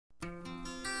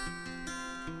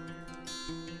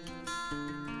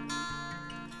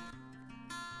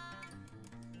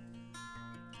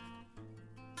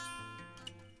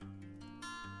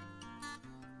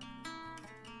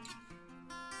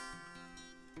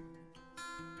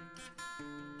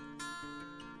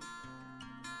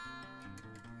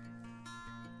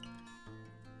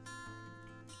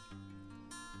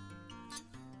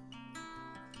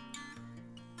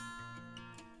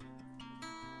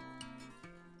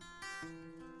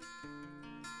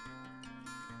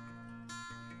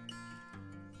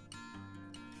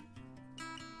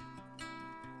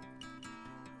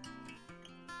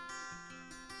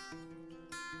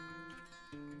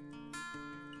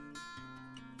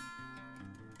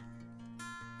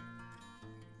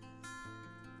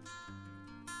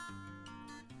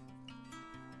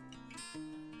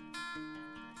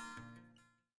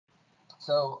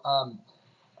So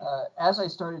as I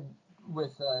started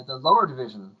with the lower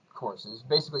division courses,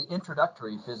 basically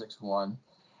introductory physics 1,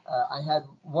 I had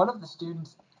one of the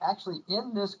students actually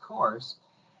in this course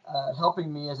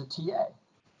helping me as a TA.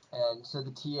 And so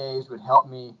the TAs would help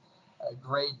me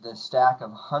grade the stack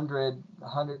of 100,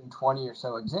 120 or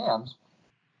so exams.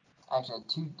 I actually had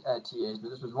two TAs, but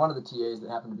this was one of the TAs that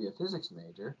happened to be a physics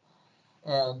major.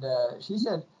 And she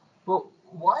said, well,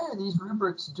 why are these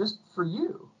rubrics just for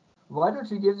you? Why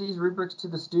don't you give these rubrics to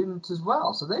the students as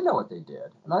well so they know what they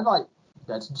did? And I'm like,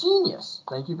 that's genius.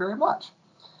 Thank you very much.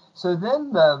 So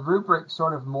then the rubric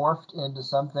sort of morphed into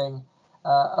something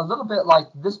a little bit like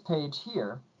this page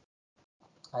here.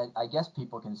 I guess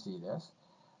people can see this.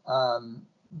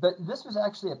 But this was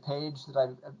actually a page that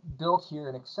I built here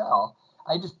in Excel.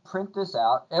 I just print this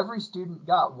out. Every student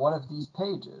got one of these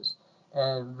pages.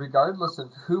 And regardless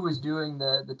of who was doing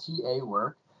the TA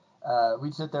work,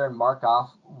 we'd sit there and mark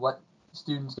off what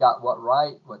students got what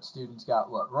right, what students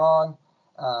got what wrong.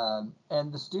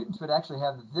 And the students would actually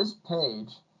have this page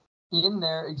in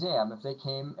their exam if they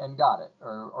came and got it,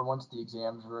 or once the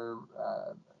exams were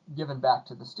given back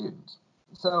to the students.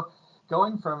 So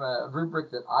going from a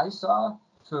rubric that I saw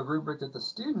to a rubric that the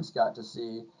students got to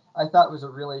see, I thought was a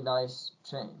really nice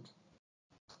change.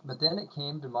 But then it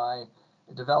came to my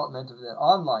development of the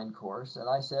online course, and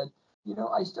I said, you know,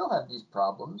 I still have these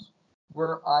problems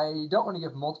where I don't want to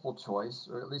give multiple choice,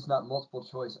 or at least not multiple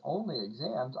choice only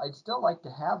exams. I'd still like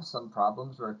to have some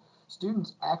problems where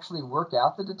students actually work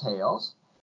out the details,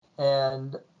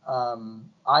 and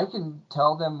I can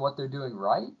tell them what they're doing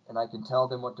right, and I can tell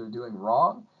them what they're doing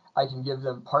wrong. I can give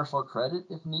them partial credit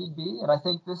if need be, and I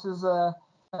think this is a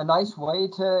nice way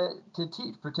to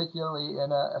teach, particularly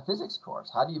in a physics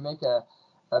course. How do you make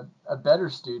a better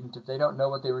student if they don't know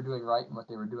what they were doing right and what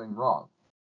they were doing wrong?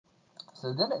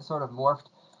 So then it sort of morphed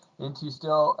into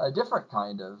still a different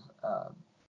kind of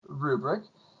rubric.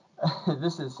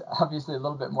 This is obviously a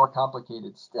little bit more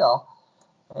complicated still.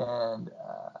 And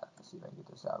let's see if I can get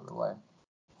this out of the way.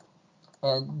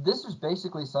 And this is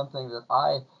basically something that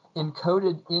I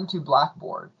encoded into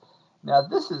Blackboard. Now,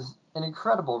 this is an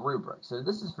incredible rubric. So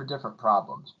this is for different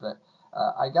problems. But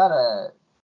I got a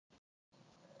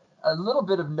little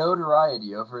bit of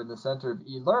notoriety over in the Center of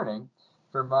E-Learning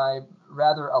for my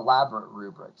rather elaborate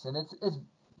rubrics. And it's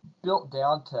built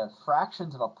down to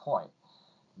fractions of a point.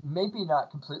 Maybe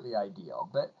not completely ideal,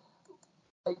 but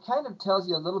it kind of tells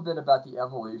you a little bit about the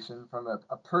evolution from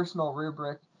a personal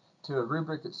rubric to a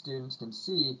rubric that students can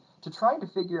see, to trying to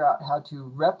figure out how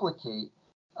to replicate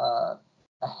a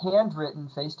handwritten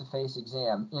face-to-face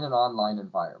exam in an online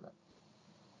environment.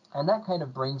 And that kind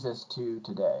of brings us to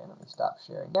today. And I'm going to stop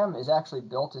sharing. The exam is actually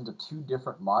built into two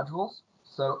different modules.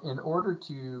 So in order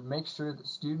to make sure that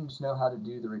students know how to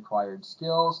do the required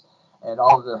skills and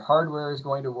all of their hardware is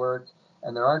going to work,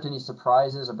 and there aren't any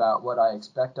surprises about what I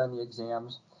expect on the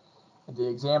exams, the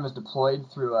exam is deployed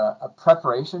through a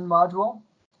preparation module,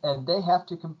 and they have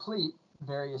to complete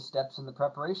various steps in the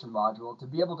preparation module to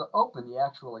be able to open the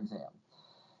actual exam.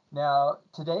 Now,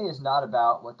 today is not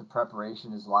about what the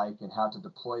preparation is like and how to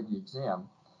deploy the exam.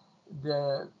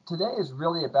 Today is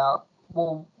really about,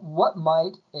 well, what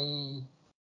might a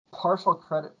partial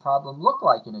credit problem look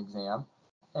like in exam,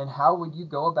 and how would you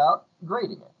go about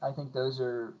grading it? I think those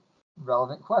are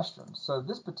relevant questions. So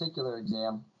this particular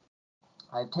exam,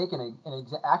 I've taken an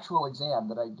actual exam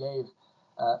that I gave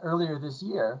earlier this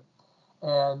year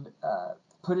and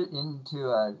put it into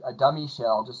a dummy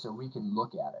shell just so we can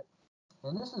look at it.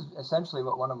 And this is essentially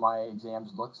what one of my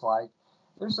exams looks like.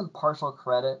 There's some partial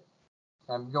credit.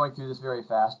 I'm going through this very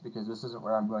fast because this isn't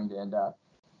where I'm going to end up.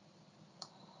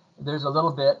 There's a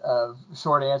little bit of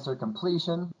short answer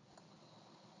completion.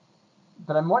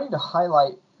 But I'm wanting to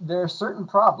highlight there are certain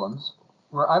problems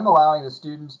where I'm allowing the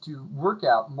students to work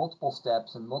out multiple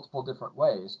steps in multiple different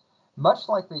ways, much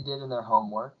like they did in their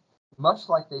homework, much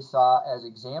like they saw as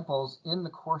examples in the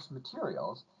course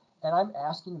materials, and I'm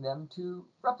asking them to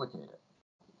replicate it.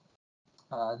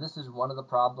 This is one of the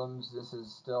problems. This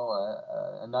is still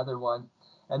another one.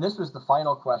 And this was the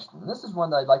final question. This is one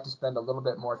that I'd like to spend a little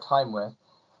bit more time with.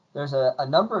 There's a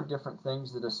number of different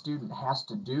things that a student has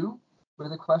to do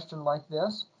with a question like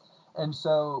this. And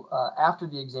so after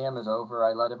the exam is over,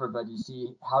 I let everybody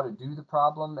see how to do the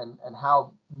problem and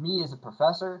how me as a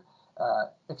professor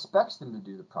expects them to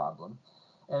do the problem.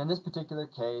 And in this particular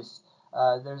case,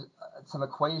 there's some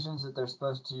equations that they're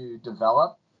supposed to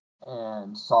develop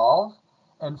and solve.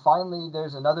 And finally,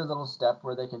 there's another little step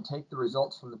where they can take the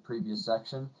results from the previous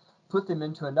section, put them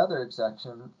into another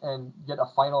section, and get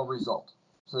a final result.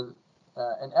 So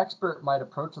an expert might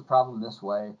approach the problem this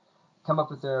way. come up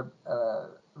with their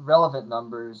relevant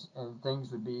numbers, and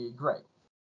things would be great.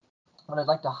 What I'd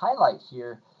like to highlight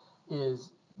here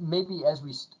is maybe as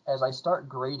I start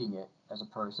grading it as a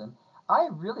person, I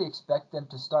really expect them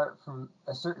to start from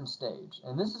a certain stage.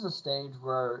 And this is a stage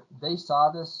where they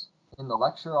saw this in the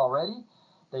lecture already.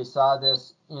 They saw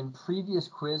this in previous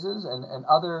quizzes and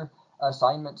other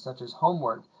assignments such as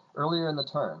homework earlier in the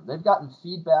term. They've gotten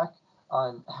feedback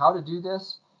on how to do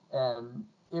this, and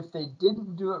if they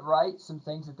didn't do it right, some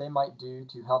things that they might do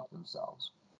to help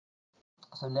themselves.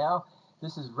 So now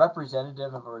this is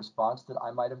representative of a response that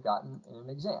I might have gotten in an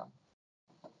exam.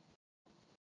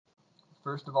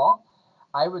 First of all,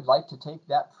 I would like to take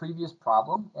that previous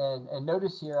problem, and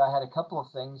notice here I had a couple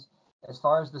of things as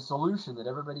far as the solution that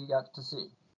everybody got to see.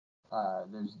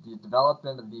 There's the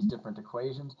development of these different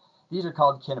equations. These are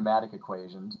called kinematic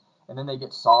equations, and then they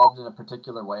get solved in a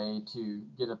particular way to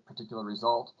get a particular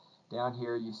result. Down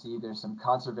here you see there's some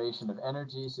conservation of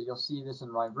energy, so you'll see this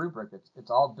in my rubric.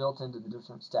 It's all built into the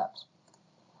different steps.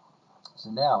 So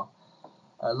now,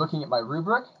 looking at my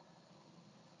rubric,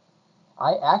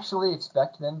 I actually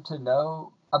expect them to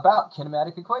know about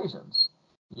kinematic equations.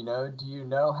 Do you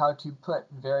know how to put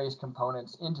various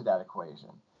components into that equation?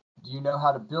 Do you know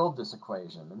how to build this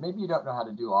equation? And maybe you don't know how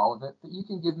to do all of it, but you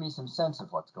can give me some sense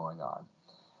of what's going on.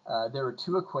 There were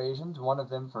two equations, one of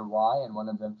them for y and one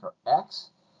of them for x.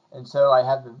 And so I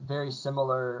have very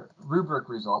similar rubric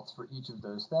results for each of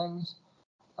those things.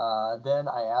 Then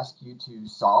I ask you to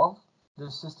solve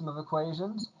this system of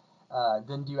equations.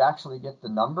 Then do you actually get the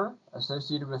number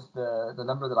associated with the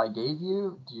number that I gave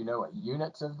you? Do you know what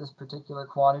units of this particular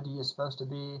quantity is supposed to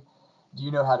be? Do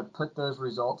you know how to put those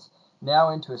results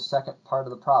now into a second part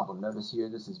of the problem? Notice here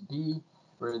this is B,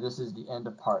 where this is the end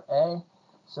of part A.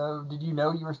 So did you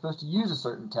know you were supposed to use a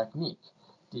certain technique?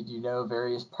 Did you know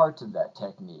various parts of that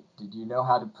technique? Did you know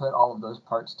how to put all of those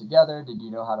parts together? Did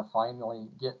you know how to finally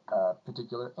get a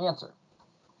particular answer?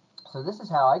 So this is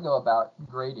how I go about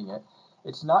grading it.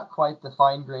 It's not quite the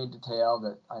fine-grained detail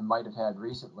that I might have had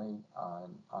recently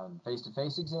on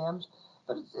face-to-face exams,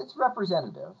 but it's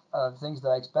representative of things that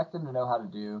I expect them to know how to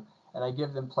do, and I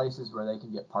give them places where they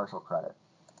can get partial credit.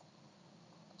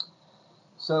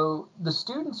 So the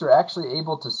students are actually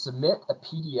able to submit a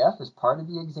PDF as part of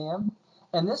the exam,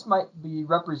 and this might be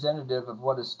representative of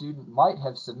what a student might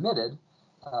have submitted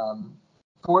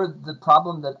for the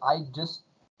problem that I just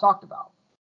talked about.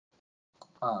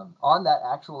 On that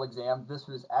actual exam, this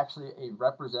was actually a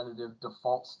representative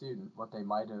default student, what they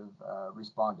might have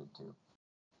responded to.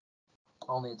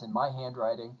 Only it's in my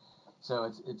handwriting, so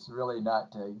it's really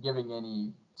not giving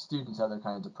any students other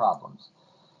kinds of problems.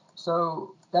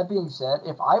 So that being said,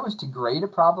 if I was to grade a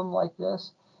problem like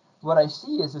this, what I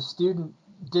see is a student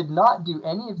did not do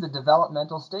any of the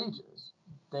developmental stages.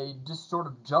 They just sort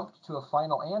of jumped to a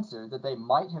final answer that they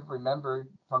might have remembered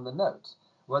from the notes.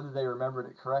 Whether they remembered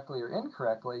it correctly or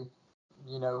incorrectly,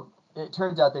 it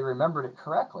turns out they remembered it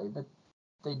correctly, but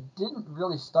they didn't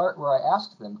really start where I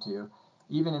asked them to,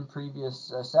 even in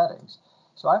previous settings.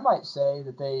 So I might say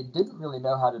that they didn't really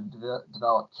know how to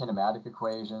develop kinematic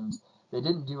equations. They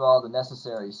didn't do all the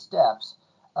necessary steps.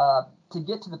 To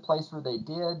get to the place where they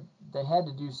did, they had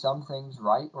to do some things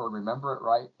right or remember it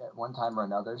right at one time or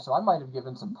another. So I might have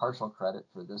given some partial credit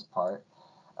for this part.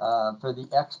 For the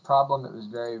X problem, it was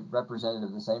very representative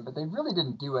of the same, but they really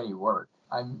didn't do any work.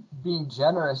 I'm being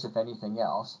generous, if anything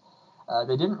else.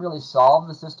 They didn't really solve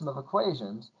the system of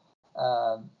equations,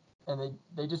 and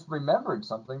they just remembered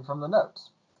something from the notes.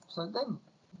 So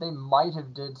they might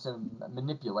have did some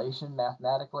manipulation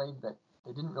mathematically, but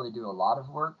they didn't really do a lot of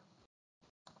work.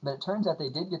 But it turns out they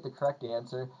did get the correct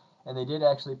answer, and they did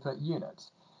actually put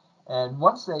units. And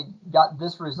once they got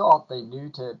this result, they knew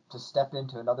to step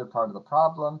into another part of the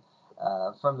problem.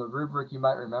 From the rubric, you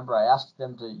might remember I asked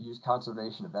them to use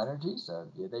conservation of energy, so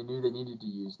they knew they needed to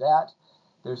use that.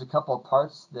 There's a couple of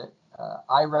parts that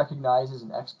I recognize as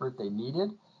an expert they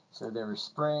needed. So there were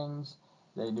springs,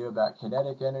 they knew about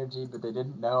kinetic energy, but they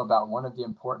didn't know about one of the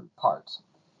important parts.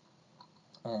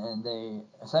 And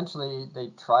they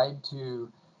tried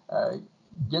to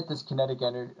get this kinetic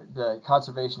energy, the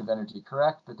conservation of energy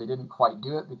correct, but they didn't quite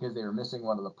do it because they were missing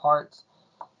one of the parts.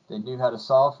 They knew how to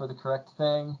solve for the correct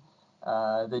thing.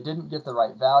 They didn't get the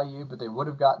right value, but they would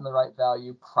have gotten the right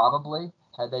value probably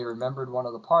had they remembered one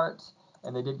of the parts,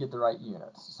 and they did get the right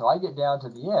units. So I get down to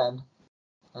the end,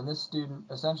 and this student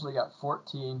essentially got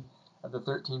 14 of the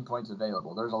 13 points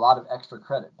available. There's a lot of extra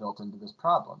credit built into this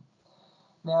problem.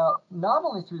 Now, not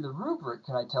only through the rubric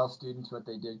can I tell students what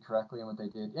they did correctly and what they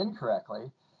did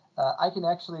incorrectly, I can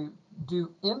actually do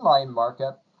inline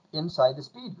markup inside the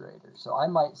speed grader. So I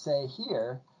might say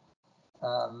here,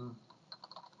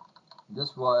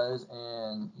 This was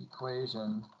an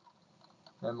equation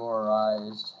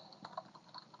memorized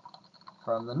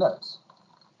from the notes.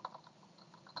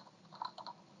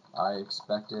 I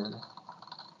expected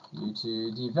you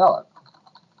to develop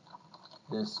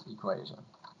this equation.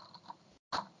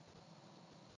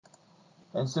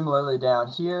 And similarly down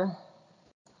here,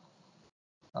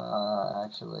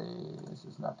 actually, this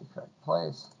is not the correct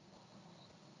place.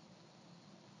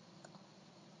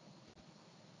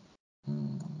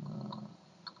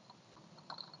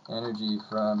 Energy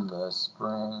from the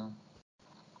spring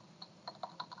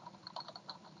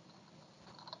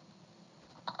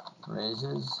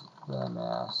raises the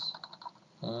mass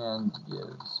and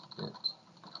gives it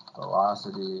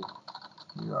velocity.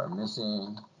 You are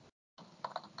missing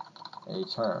a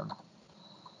term.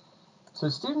 So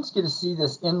students get to see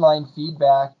this inline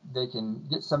feedback. They can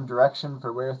get some direction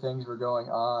for where things were going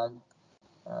on.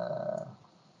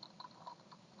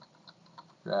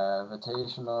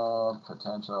 Gravitational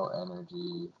potential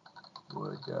energy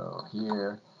would go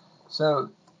here. So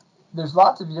there's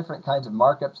lots of different kinds of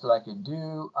markups that I could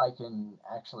do. I can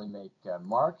actually make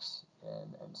marks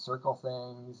and circle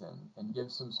things and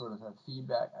give some sort of a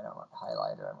feedback. I don't want the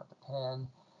highlighter, I want the pen.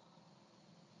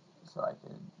 So I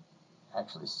can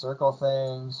actually circle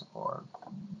things or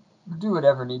do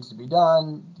whatever needs to be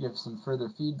done, give some further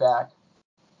feedback.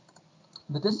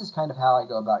 But this is kind of how I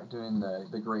go about doing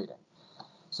the grading.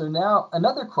 So now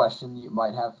another question you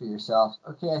might have for yourself,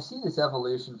 okay, I see this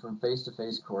evolution from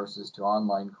face-to-face courses to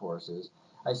online courses.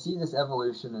 I see this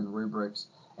evolution in rubrics,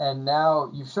 and now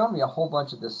you've shown me a whole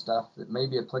bunch of this stuff that may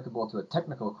be applicable to a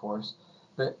technical course,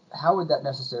 but how would that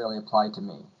necessarily apply to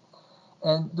me?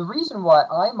 And the reason why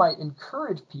I might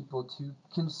encourage people to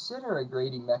consider a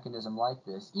grading mechanism like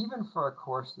this, even for a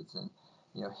course that's in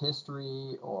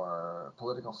history or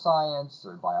political science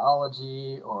or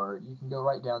biology, or you can go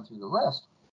right down through the list,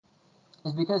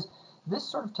 is because this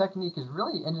sort of technique has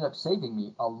really ended up saving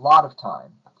me a lot of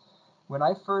time. When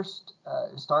I first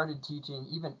started teaching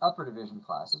even upper division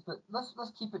classes, but let's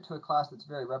keep it to a class that's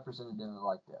very representative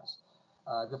like this.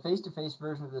 The face-to-face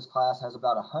version of this class has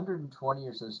about 120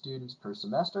 or so students per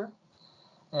semester,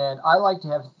 and I like to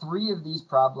have 3 of these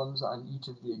problems on each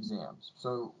of the exams.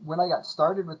 So when I got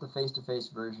started with the face-to-face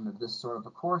version of this sort of a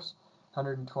course,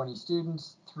 120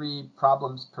 students, 3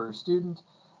 problems per student,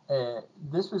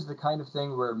 this was the kind of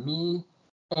thing where me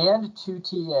and 2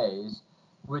 TAs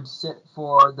would sit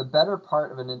for the better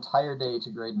part of an entire day to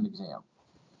grade an exam.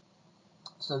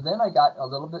 So then I got a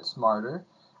little bit smarter.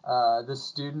 This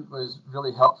student was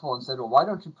really helpful and said, well, why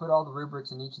don't you put all the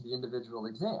rubrics in each of the individual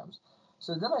exams?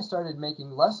 So then I started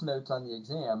making less notes on the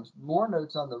exams, more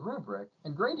notes on the rubric,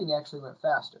 and grading actually went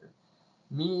faster.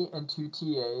 Me and 2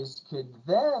 TAs could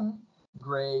then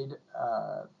grade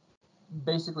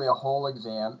basically a whole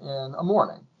exam in a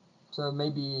morning. So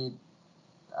maybe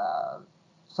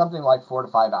something like 4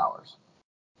 to 5 hours.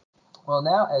 Well,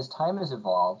 now as time has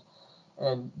evolved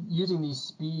and using these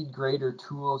speed grader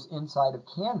tools inside of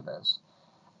Canvas,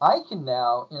 I can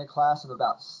now, in a class of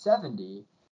about 70,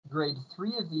 grade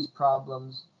 3 of these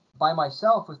problems by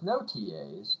myself with no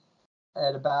TAs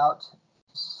at about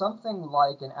something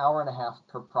like an hour and a half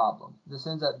per problem. This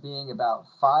ends up being about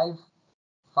 5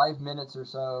 minutes or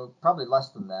so, probably less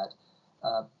than that,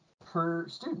 per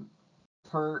student,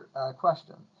 per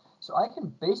question. So I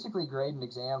can basically grade an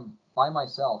exam by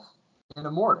myself in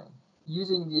a morning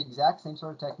using the exact same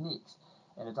sort of techniques.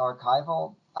 And it's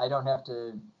archival. I don't have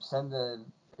to send the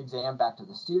exam back to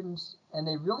the students, and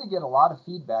they really get a lot of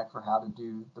feedback for how to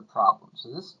do the problem.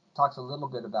 So this talks a little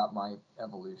bit about my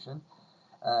evolution.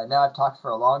 Now I've talked for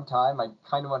a long time. I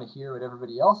kind of want to hear what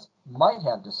everybody else might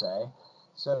have to say.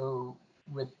 So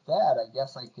with that, I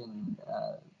guess I can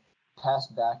pass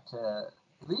back to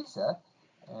Lisa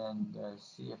and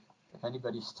see if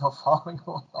anybody's still following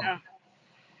along. Yeah.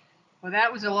 Well,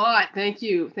 that was a lot. Thank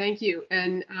you.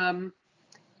 And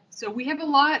so we have a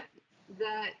lot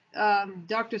that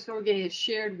Dr. Sorge has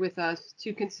shared with us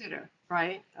to consider,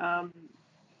 right?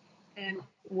 And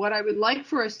what I would like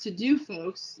for us to do,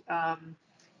 folks,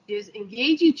 is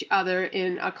engage each other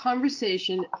in a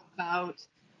conversation about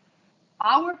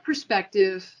our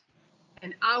perspective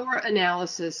and our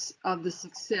analysis of the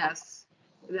success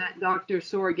that Dr.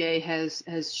 Sorge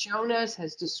has shown us,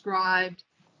 has described,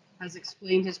 has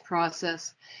explained his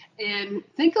process, and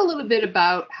think a little bit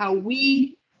about how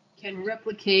we can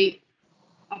replicate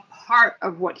a part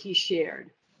of what he shared.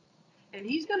 And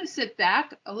he's going to sit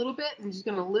back a little bit and he's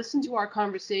going to listen to our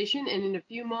conversation. And in a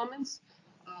few moments,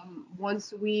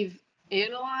 once we've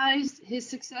analyzed his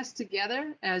success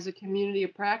together as a community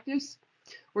of practice,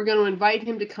 we're going to invite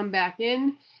him to come back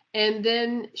in and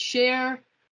then share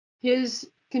his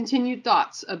continued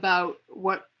thoughts about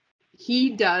what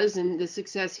he does and the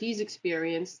success he's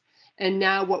experienced, and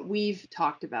now what we've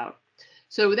talked about.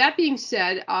 So with that being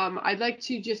said, I'd like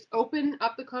to just open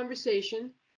up the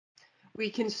conversation. We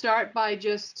can start by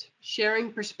just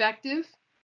sharing perspective.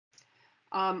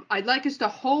 I'd like us to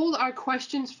hold our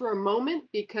questions for a moment,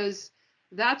 because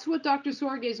that's what Dr.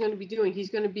 Sorge is going to be doing. He's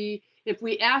going to be, if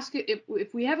we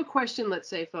have a question, let's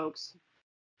say, folks,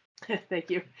 thank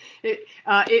you.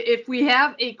 If we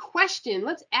have a question,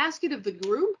 let's ask it of the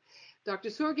group. Dr.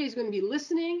 Sorge is going to be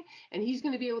listening, and he's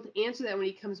going to be able to answer that when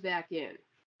he comes back in.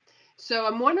 So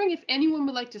I'm wondering if anyone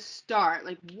would like to start.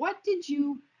 Like, what did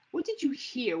you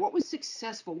hear? What was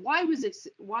successful? Why was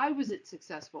it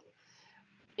successful?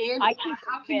 And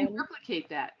how can you replicate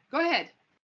that? Go ahead.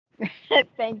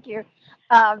 Thank you.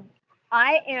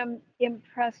 I am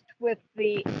impressed with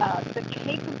the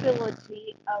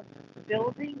capability of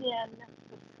building in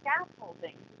the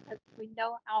scaffolding, because we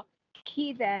know how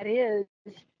key that is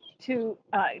to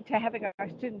having our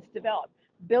students develop.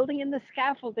 Building in the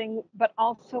scaffolding, but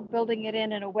also building it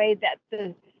in a way that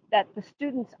the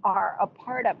students are a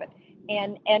part of it.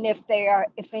 And if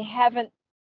they haven't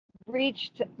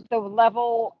reached the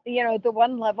level, the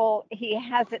one level, he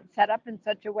has it set up in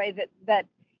such a way that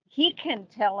he can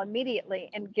tell immediately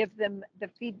and give them the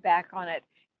feedback on it.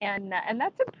 And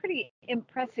that's a pretty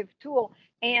impressive tool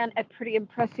and a pretty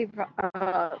impressive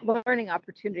learning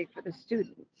opportunity for the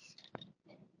students.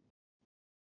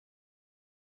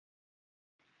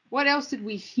 What else did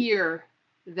we hear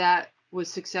that was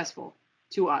successful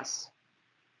to us?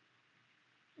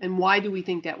 And why do we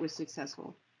think that was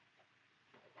successful?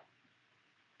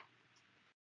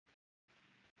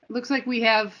 Looks like we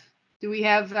have, do we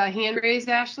have a hand raised,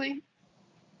 Ashley?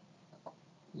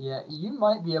 Yeah, you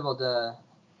might be able to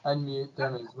unmute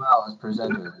them as well as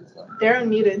presenters. They're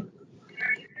unmuted.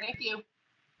 Thank you.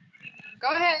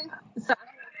 Go ahead.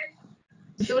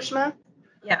 Sushma?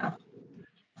 Yeah,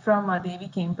 from Devi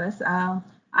campus.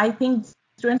 I think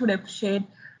students would appreciate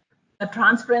the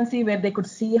transparency where they could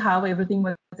see how everything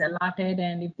was allotted,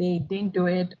 and if they didn't do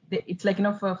it, it's like,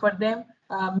 for them,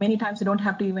 many times they don't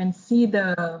have to even see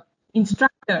the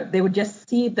instructor. They would just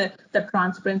see the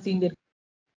transparency in their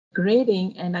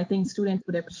grading, and I think students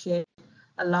would appreciate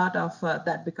a lot of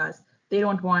that, because they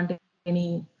don't want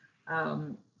any,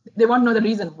 they want to know the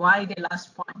reason why they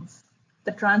lost points.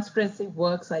 The transparency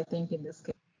works, I think, in this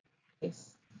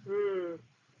case.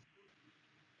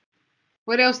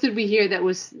 What else did we hear that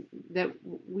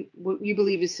what you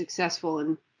believe is successful,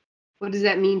 and what does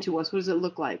that mean to us? What does it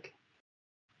look like?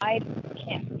 I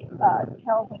can't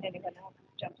tell when anyone else is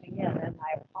jumping in, and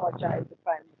I apologize if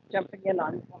I'm jumping in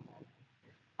on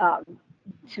someone.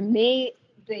 To me,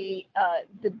 the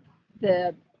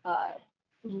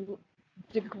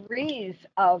degrees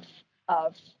of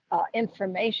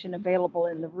information available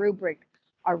in the rubric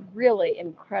are really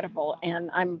incredible,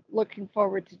 and I'm looking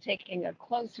forward to taking a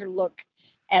closer look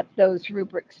at those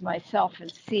rubrics myself and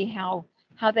see how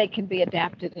they can be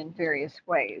adapted in various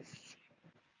ways.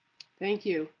 Thank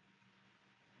you.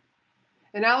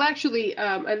 And I'll actually,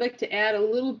 I'd like to add a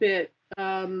little bit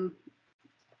from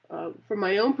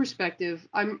my own perspective.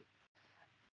 I'm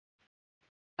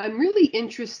really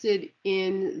interested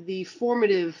in the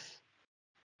formative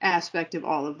aspect of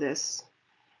all of this.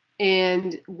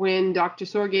 And when Dr.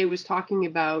 Sorge was talking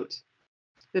about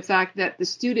the fact that the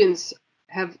students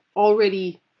have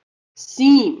already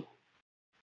seen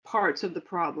parts of the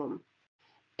problem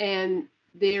and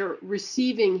they're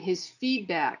receiving his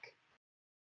feedback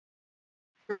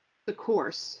for the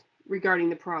course regarding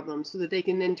the problem, so that they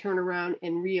can then turn around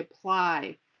and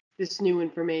reapply this new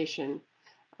information.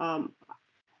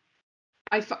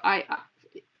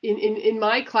 In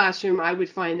my classroom, I would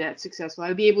find that successful. I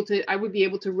would be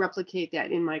able to replicate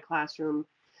that in my classroom.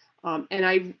 And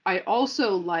I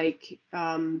also like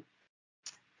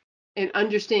and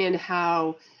understand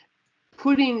how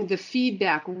putting the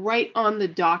feedback right on the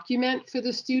document for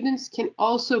the students can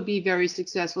also be very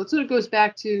successful. It sort of goes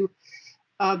back to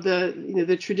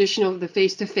the traditional, the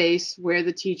face-to-face, where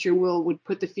the teacher would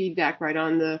put the feedback right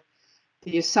on the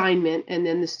assignment, and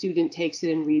then the student takes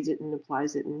it and reads it and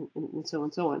applies it, and so on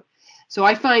and so on. So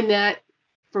I find that,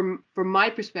 from my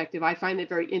perspective, I find that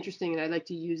very interesting, and I'd like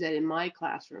to use that in my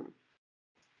classroom.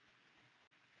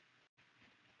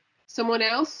 Someone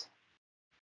else?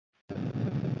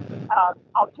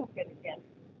 I'll jump in again.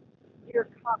 Your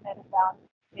comment about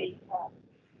the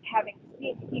having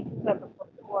seen pieces of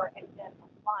it before and then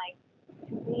applying,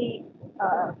 to me,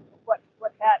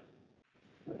 what that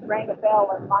rang a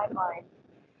bell in my mind,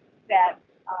 that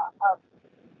of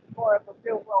more of a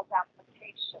real world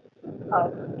application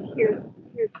of here's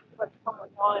what's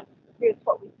going on here's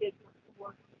what we did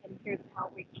before, and here's how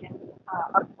we can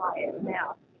apply it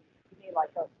now. Be like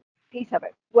a piece of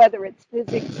it, whether it's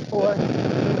physics or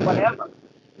whatever.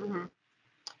 Mm-hmm.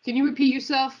 Can you repeat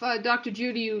yourself, Dr.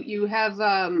 Judy? You have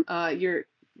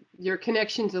your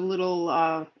connection's a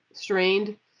little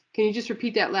strained. Can you just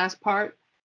repeat that last part?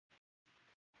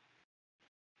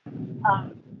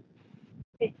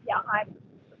 Yeah, I'm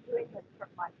doing this from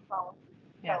my phone,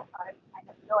 Yeah. so I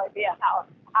have no idea how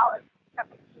it's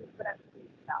coming through, but I'm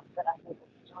pleased enough that I'm able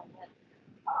to join in.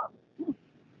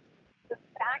 The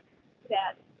fact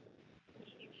that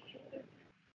you choose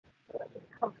the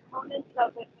components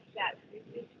of it, that you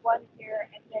use one here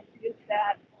and then use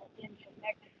that in the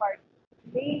next part,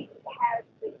 to me has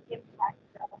the impact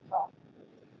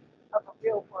of a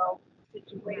real world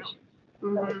situation.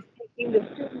 Mm-hmm. So it's taking the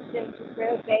students into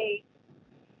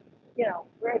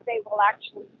where they will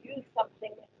actually use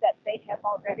something that they have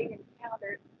already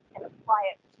encountered and apply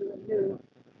it to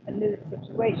a new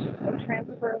situation. So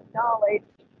transfer of knowledge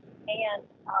and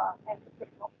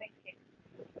critical thinking.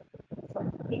 So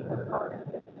key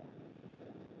components.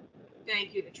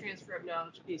 Thank you. The transfer of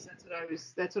knowledge piece.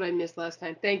 That's what I missed last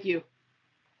time. Thank you.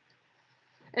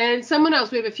 And someone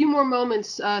else. We have a few more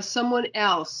moments. Someone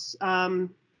else.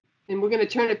 And we're going to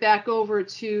turn it back over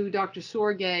to Dr.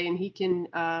 Sorge, and he can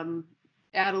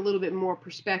add a little bit more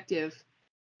perspective.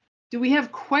 Do we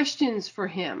have questions for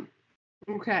him?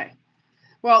 Okay.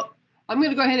 Well, I'm going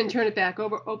to go ahead and turn it back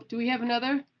over. Oh, do we have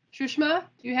another? Shrishma,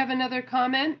 do you have another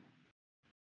comment?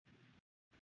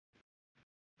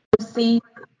 See,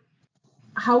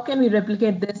 how can we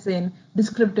replicate this in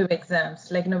descriptive exams,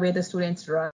 like in a way the students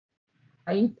write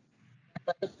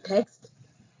text,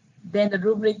 then the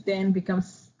rubric then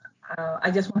becomes,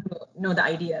 I just want to know the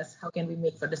ideas. How can we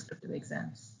make for descriptive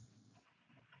exams?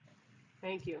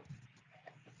 Thank you.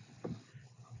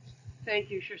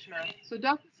 Thank you, Shrishma. So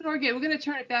Dr. Sorge, we're going to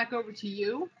turn it back over to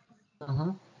you.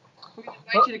 Mm-hmm. We're going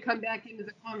to invite you to come back into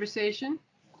the conversation.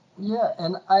 Yeah,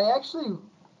 and I actually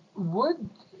would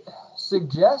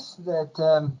suggest that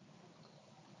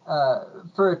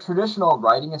for a traditional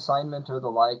writing assignment or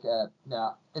the like,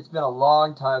 now it's been a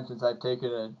long time since I've taken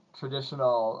a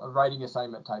traditional writing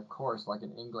assignment type course like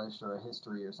an English or a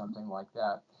history or something like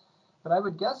that. But I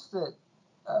would guess that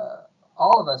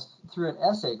all of us, through an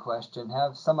essay question,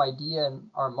 have some idea in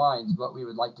our minds what we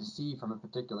would like to see from a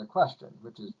particular question,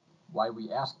 which is why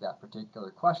we ask that particular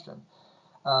question.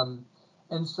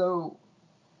 And so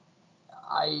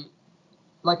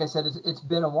like I said, it's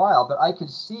been a while, but I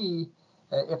could see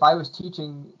if I was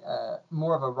teaching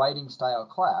more of a writing style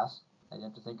class, I'd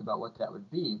have to think about what that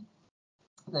would be,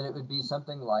 then it would be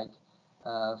something like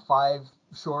 5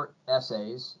 short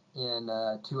essays in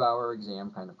a 2-hour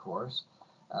exam kind of course.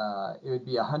 It would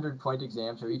be a 100-point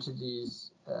exam, so each of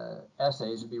these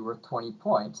essays would be worth 20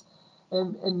 points.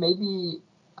 And maybe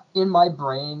in my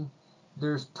brain,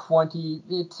 there's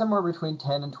it's somewhere between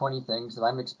 10 and 20 things that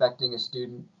I'm expecting a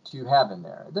student to have in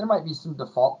there. There might be some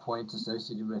default points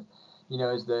associated with,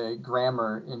 is the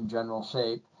grammar in general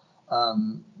shape?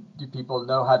 Do people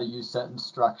know how to use sentence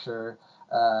structure?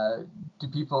 Do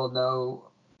people know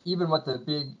even what the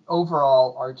big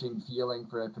overall arching feeling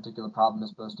for a particular problem is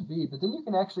supposed to be? But then you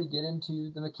can actually get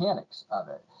into the mechanics of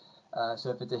it. So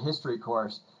if it's a history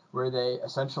course, were they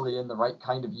essentially in the right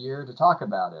kind of year to talk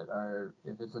about it? Or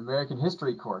if it's an American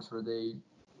history course, were they,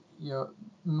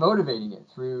 motivating it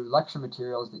through lecture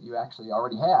materials that you actually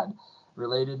already had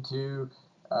related to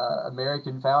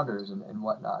American founders and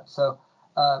whatnot? So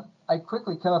I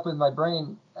quickly come up with my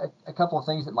brain a couple of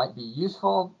things that might be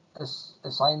useful,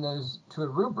 assign those to a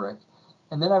rubric,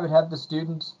 and then I would have the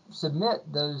students submit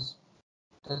those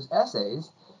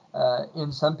essays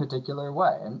in some particular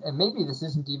way. And maybe this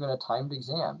isn't even a timed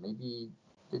exam. Maybe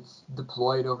it's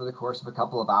deployed over the course of a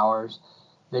couple of hours.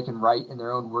 They can write in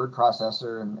their own word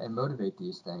processor and motivate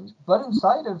these things. But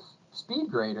inside of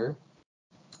SpeedGrader,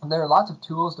 there are lots of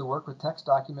tools to work with text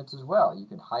documents as well. You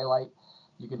can highlight,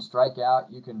 you can strike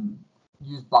out, you can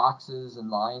use boxes and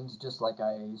lines just like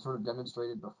I sort of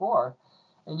demonstrated before.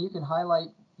 And you can highlight,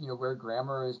 where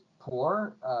grammar is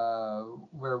poor,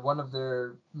 where one of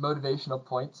their motivational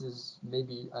points is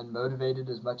maybe unmotivated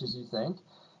as much as you think.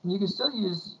 And you can still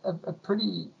use a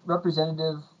pretty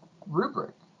representative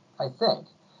rubric, I think.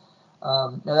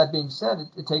 Now that being said,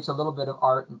 it takes a little bit of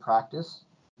art and practice.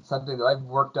 It's something that I've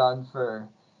worked on for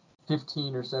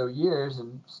 15 or so years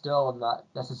and still am not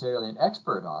necessarily an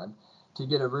expert on, to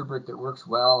get a rubric that works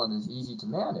well and is easy to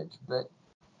manage. But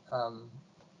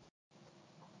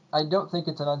I don't think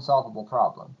it's an unsolvable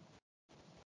problem.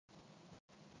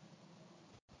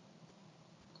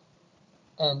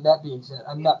 And that being said,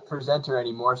 I'm not presenter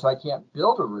anymore, so I can't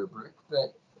build a rubric,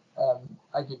 but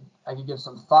I could give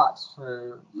some thoughts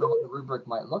for what the rubric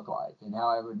might look like and how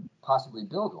I would possibly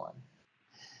build one.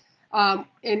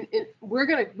 And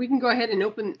we can go ahead and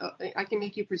open. I can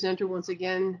make you presenter once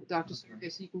again, Dr.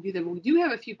 Sorge, so you can do that. But we do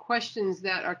have a few questions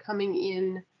that are coming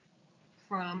in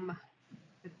from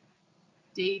the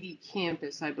Davie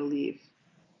campus, I believe.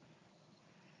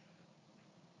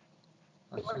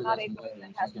 We're not able to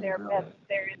have their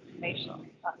information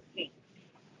synced.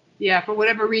 Yeah, for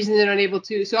whatever reason they're not able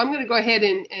to. So I'm going to go ahead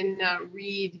and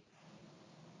read.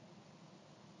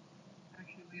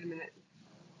 Actually, wait a minute.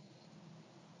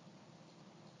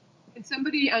 Can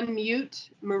somebody unmute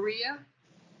Maria?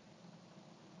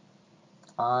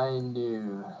 I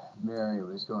knew Mary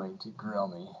was going to grill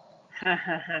me.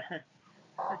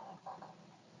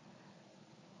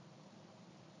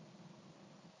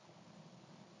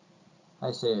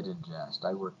 I say it in jest.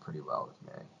 I work pretty well with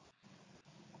Mary.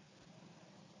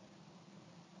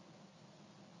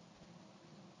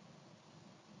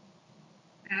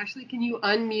 Ashley, can you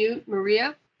unmute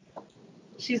Maria?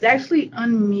 She's actually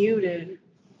unmuted.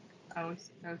 Oh,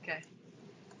 okay.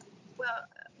 Well,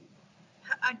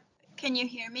 can you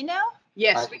hear me now?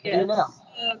 Yes, we can. Now.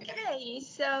 Okay,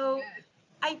 so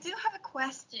I do have a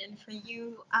question for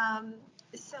you.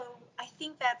 So I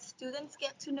think that students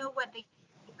get to know what they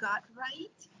got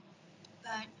right,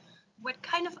 but what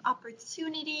kind of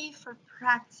opportunity for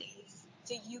practice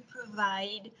do you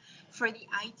provide for the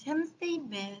items they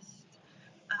missed?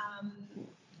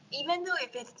 Even though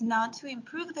if it's not to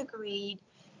improve the grade,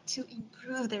 to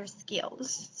improve their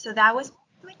skills. So that was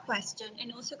my question.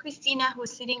 And also Christina,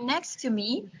 who's sitting next to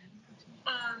me,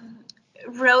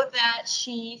 wrote that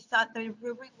she thought the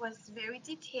rubric was very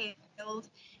detailed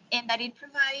and that it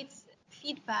provides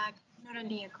feedback, not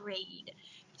only a grade.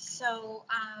 So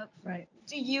Right.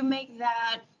 do you make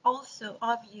that also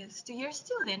obvious to your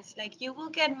students? Like you will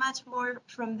get much more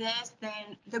from this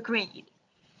than the grade.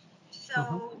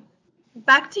 So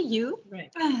back to you.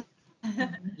 Right.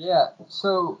 Yeah,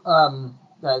 so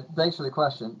thanks for the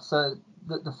question. So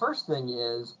the first thing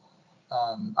is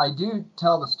I do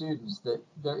tell the students that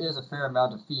there is a fair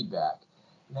amount of feedback.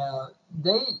 Now,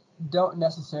 they don't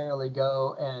necessarily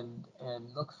go and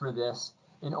look for this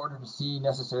in order to see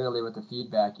necessarily what the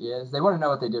feedback is. They want to know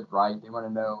what they did right. They want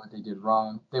to know what they did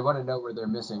wrong. They want to know where they're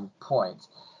missing points.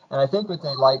 And I think what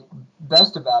they like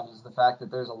best about it is the fact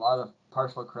that there's a lot of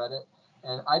partial credit.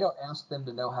 And I don't ask them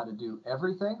to know how to do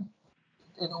everything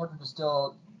in order to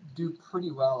still do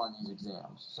pretty well on these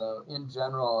exams. So in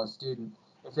general, a student,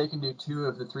 if they can do 2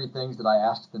 of the 3 things that I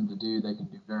asked them to do, they can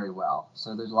do very well.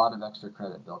 So there's a lot of extra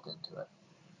credit built into it.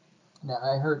 Now,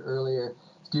 I heard earlier,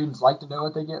 students like to know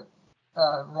what they get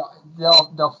wrong.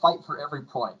 They'll fight for every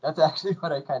point. That's actually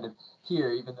what I kind of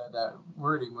hear, even though that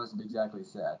wording wasn't exactly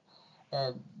said.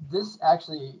 And this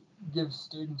actually gives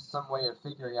students some way of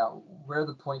figuring out where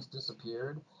the points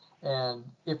disappeared. And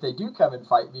if they do come and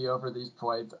fight me over these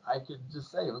points, I could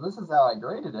just say, well, this is how I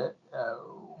graded it.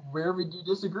 Where would you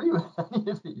disagree with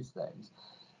any of these things?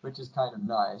 Which is kind of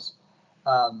nice.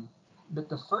 But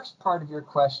the first part of your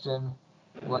question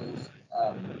was,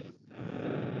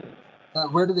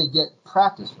 where do they get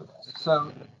practice for this?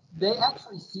 So they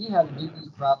actually see how to do these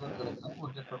problems in a couple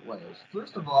of different ways.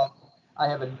 First of all, I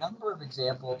have a number of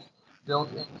examples built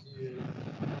into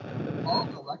all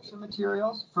of the lecture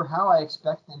materials for how I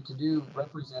expect them to do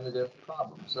representative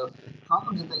problems. So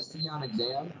problems that they see on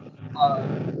exam are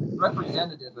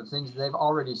representative of things they've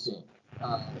already seen.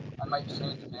 I might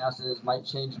change masses, might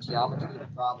change geometry of the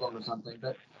problem or something,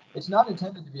 but it's not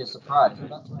intended to be a surprise. I'm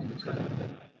not trying to trick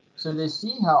them. So they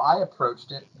see how I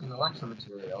approached it in the lecture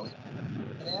materials.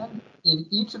 And in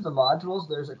each of the modules,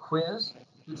 there's a quiz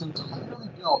that's entirely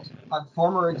built on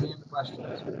former exam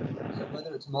questions. So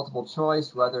whether it's multiple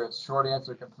choice, whether it's short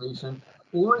answer completion,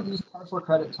 or these partial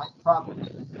credit type problems,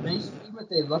 they see what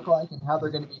they look like and how they're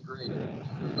going to be graded.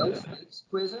 These are low stakes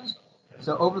quizzes.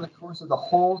 So over the course of the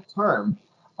whole term,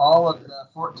 all of the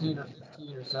 14 or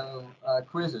 15 or so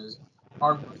quizzes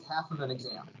are worth half of an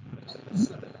exam.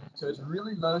 So it's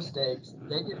really low stakes.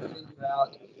 They get to figure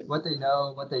out what they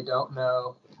know, what they don't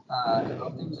know,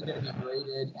 how things are going to be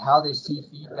graded, how they see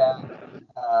feedback,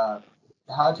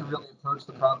 how to really approach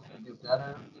the problem and do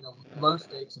better in a low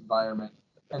stakes environment.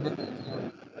 And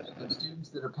then the students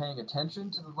that are paying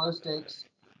attention to the low stakes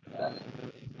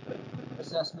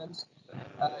assessments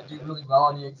do really well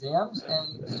on the exams,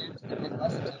 and students that pay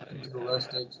less attention to the low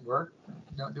stakes work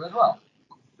don't do as well.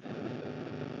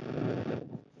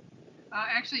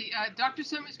 Actually, Dr.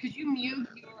 Summers, could you mute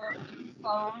your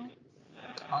phone?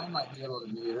 I might be able to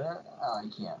mute her. I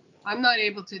can't. I'm not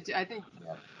able to. I think.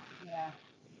 Yeah. Yeah.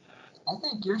 I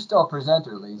think you're still a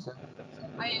presenter, Lisa.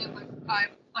 I am.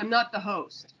 I'm not the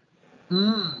host.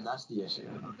 That's the issue.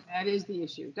 That is the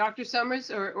issue. Dr.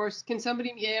 Summers, or can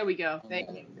somebody? Yeah, there we go. Thank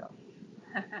you. There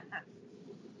we go.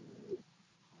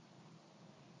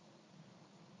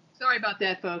 Sorry about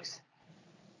that, folks.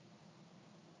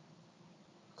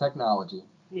 Technology.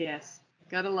 Yes,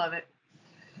 gotta love it.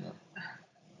 Yep.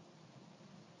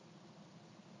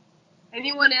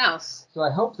 Anyone else? So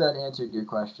I hope that answered your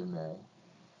question, Mary.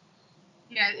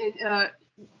 Yeah,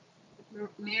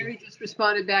 Mary just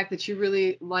responded back that she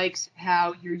really likes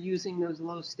how you're using those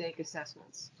low stake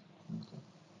assessments. Okay.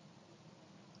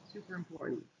 Super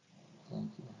important.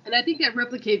 Thank you. And I think that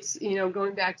replicates,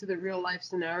 going back to the real life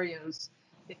scenarios,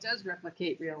 it does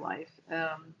replicate real life.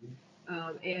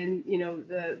 And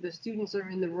the students are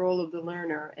in the role of the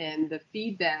learner, and the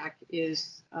feedback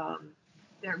is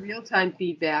that real-time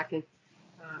feedback and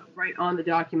right on the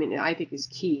document, I think, is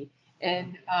key.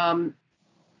 And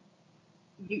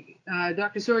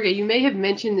Dr. Sorge, you may have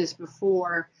mentioned this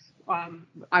before.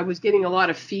 I was getting a lot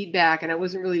of feedback, and I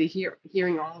wasn't really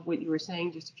hearing all of what you were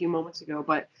saying just a few moments ago.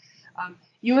 But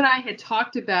you and I had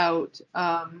talked about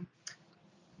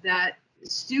that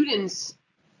students,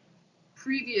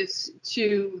 previous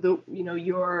to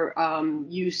your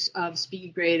use of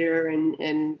SpeedGrader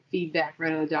and feedback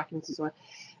right on the documents and so on,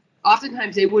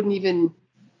 oftentimes they wouldn't even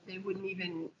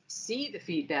see the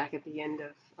feedback at the end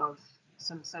of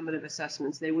some summative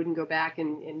assessments. They wouldn't go back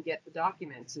and get the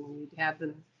documents, and you'd have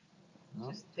them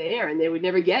just there, and they would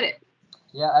never get it.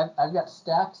 Yeah, I've got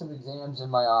stacks of exams in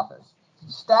my office,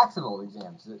 stacks of old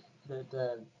exams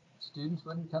that students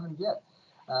wouldn't come and get.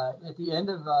 At the end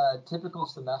of a typical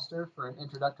semester for an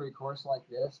introductory course like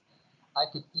this, I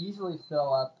could easily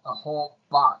fill up a whole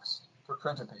box for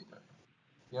printer paper.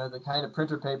 The kind of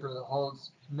printer paper that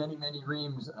holds many, many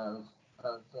reams of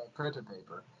printer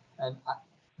paper. And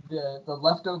the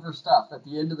leftover stuff at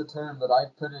the end of the term that I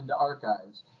put into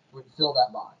archives would fill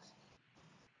that box.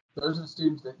 Those are the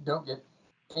students that don't get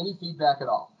any feedback at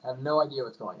all, have no idea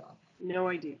what's going on. No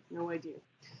idea. No well,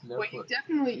 clue.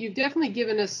 you've definitely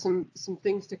given us some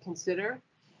things to consider,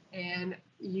 and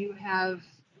you have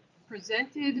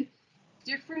presented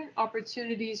different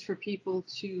opportunities for people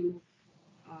to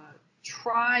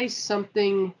try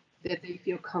something that they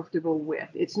feel comfortable with.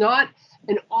 It's not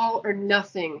an all or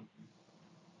nothing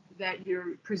that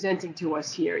you're presenting to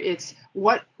us here. It's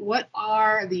what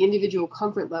are the individual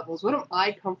comfort levels? What am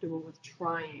I comfortable with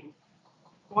trying?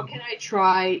 What can I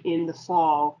try in the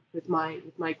fall with my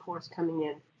course coming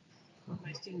in, with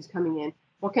my students coming in?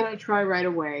 What can I try right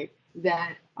away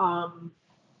that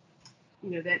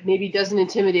that maybe doesn't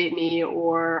intimidate me,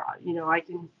 or I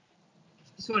can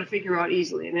sort of figure out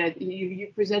easily. I mean, you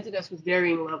presented us with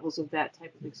varying levels of that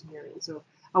type of experience, so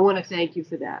I want to thank you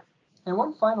for that. And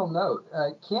one final note,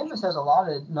 Canvas has a lot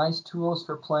of nice tools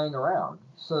for playing around.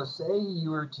 So say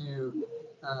you were to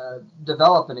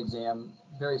develop an exam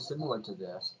very similar to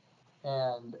this,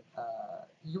 and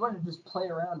you want to just play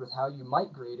around with how you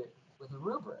might grade it with a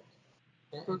rubric.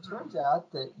 It turns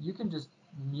out that you can just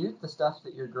mute the stuff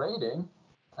that you're grading.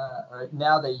 Or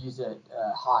now they use it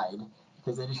hide,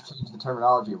 because they just changed the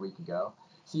terminology a week ago.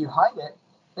 So you hide it,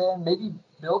 and maybe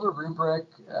build a rubric,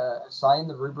 assign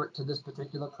the rubric to this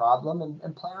particular problem,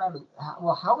 and play around with,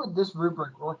 how would this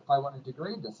rubric work if I wanted to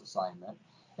grade this assignment?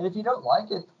 And if you don't like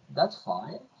it, that's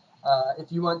fine.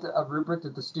 If you want a rubric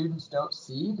that the students don't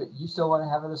see, but you still want to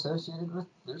have it associated with,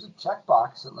 there's a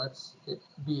checkbox that lets it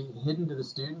be hidden to the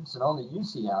students and only you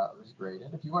see how it was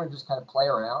graded. If you want to just kind of play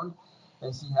around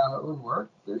and see how it would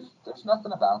work, there's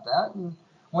nothing about that. And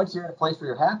once you're in a place where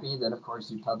you're happy, then of course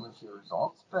you publish your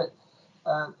results. But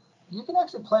you can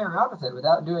actually play around with it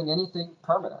without doing anything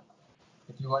permanent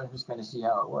if you want to just kind of see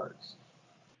how it works.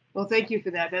 Well, thank you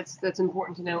for that. That's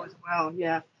important to know as well.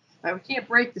 Yeah, we can't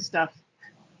break the stuff.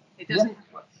 It doesn't.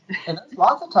 Yeah. And there's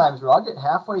lots of times where I'll get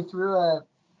halfway through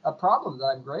a problem that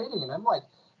I'm grading, and I'm like,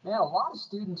 man, a lot of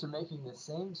students are making the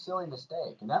same silly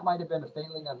mistake, and that might have been a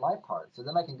failing on my part. So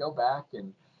then I can go back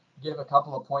and give a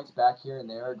couple of points back here and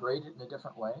there, grade it in a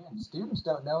different way, and students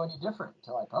don't know any different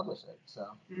until I publish it. So.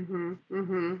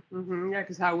 Yeah,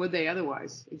 because how would they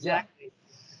otherwise? Exactly.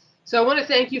 Yeah. So I want to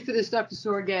thank you for this, Dr.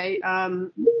 Sorge.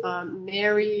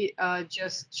 Mary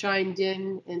just chimed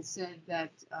in and said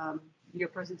that your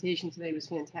presentation today was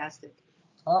fantastic.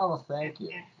 Oh, well, thank you.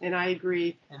 And I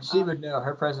agree. And she would know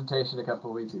her presentation a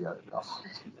couple of weeks ago.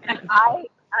 I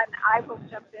will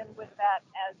jump in with that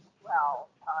as well.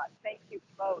 Thank you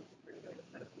both for doing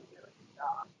such a good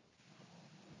job.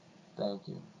 Thank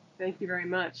you. Thank you very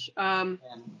much.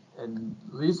 And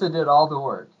Lisa did all the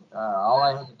work. All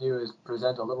I had to do is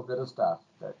present a little bit of stuff.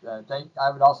 But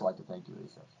I would also like to thank you,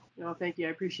 Lisa. No, thank you.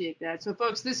 I appreciate that. So,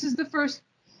 folks, this is the first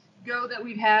go that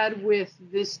we've had with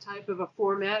this type of a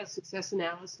format, a success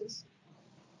analysis.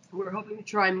 We're hoping to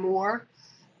try more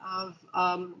of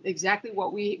exactly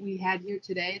what we had here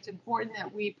today. It's important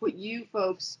that we put you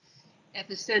folks at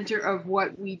the center of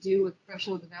what we do with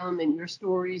professional development. Your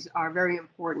stories are very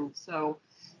important. So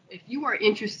if you are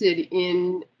interested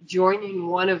in joining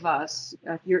one of us,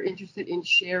 if you're interested in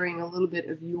sharing a little bit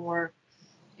of your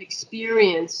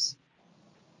experience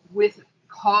with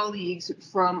colleagues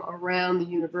from around the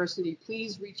university,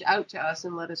 please reach out to us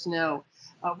and let us know.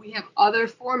 We have other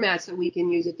formats that we can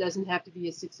use. It doesn't have to be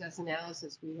a success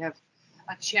analysis. We have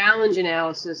a challenge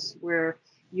analysis where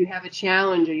you have a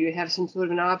challenge or you have some sort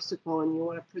of an obstacle and you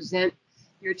want to present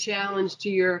your challenge to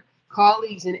your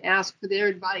colleagues and ask for their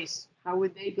advice. How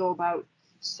would they go about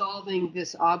solving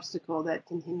this obstacle that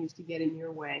continues to get in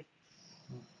your way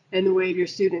and the way of your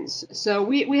students? So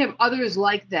we have others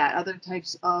like that, other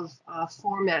types of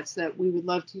formats that we would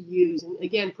love to use, and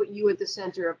again, put you at the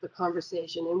center of the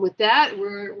conversation. And with that,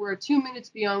 we're 2 minutes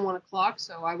beyond 1 o'clock,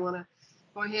 so I want to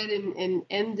go ahead and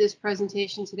end this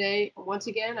presentation today. Once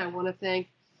again, I want to thank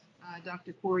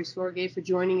Dr. Korey Sorge for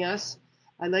joining us.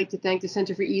 I'd like to thank the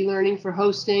Center for E-Learning for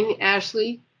hosting.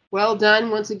 Ashley, well done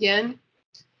once again.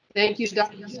 Thank you,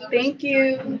 Dr. Thank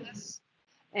you.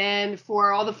 And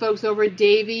for all the folks over at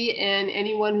Davie and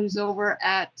anyone who's over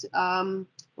at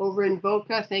over in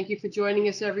Boca, thank you for joining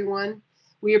us, everyone.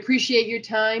 We appreciate your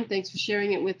time. Thanks for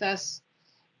sharing it with us.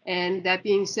 And that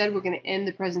being said, we're going to end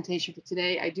the presentation for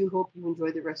today. I do hope you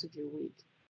enjoy the rest of your week.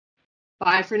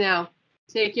 Bye for now.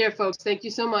 Take care, folks. Thank you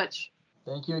so much.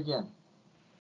 Thank you again.